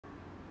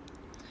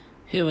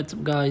Hey, what's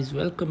up guys,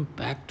 welcome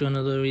back to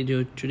another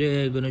video.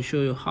 Today I'm gonna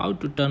show you how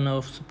to turn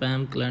off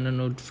spam calendar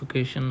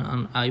notification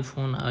on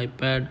iPhone,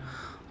 iPad,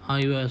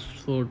 iOS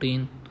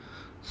 14.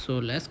 So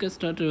let's get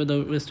started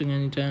without wasting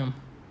any time.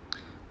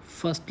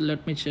 First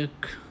let me check.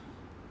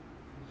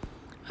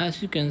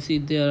 As you can see,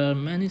 there are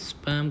many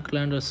spam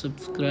calendars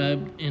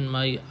subscribed in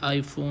my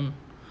iPhone.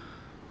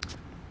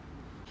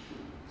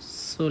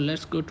 So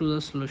let's go to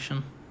the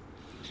solution.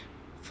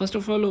 First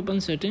of all, open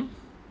setting,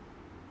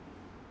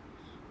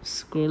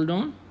 scroll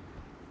down,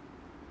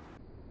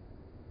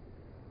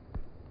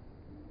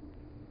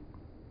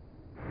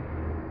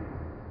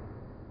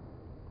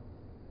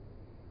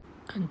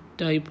 and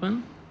type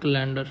on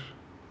calendar.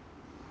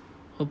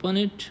 Open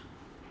it,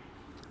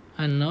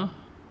 and now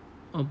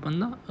open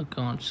the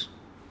accounts.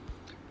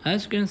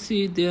 As you can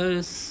see, there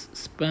is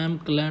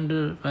spam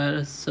calendar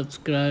where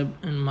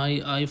subscribed in my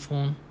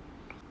iPhone.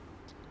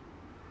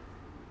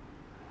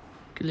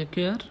 Click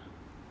here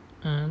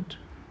and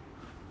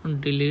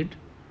delete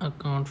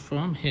account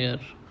from here.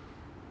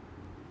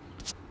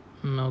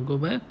 Now go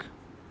back.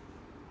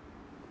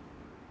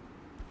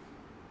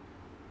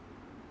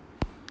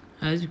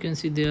 As you can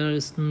see, there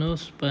is no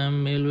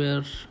spam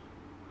malware,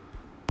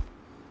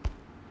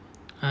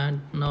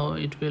 and now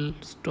it will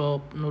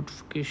stop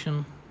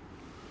notification.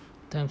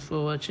 Thanks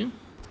for watching.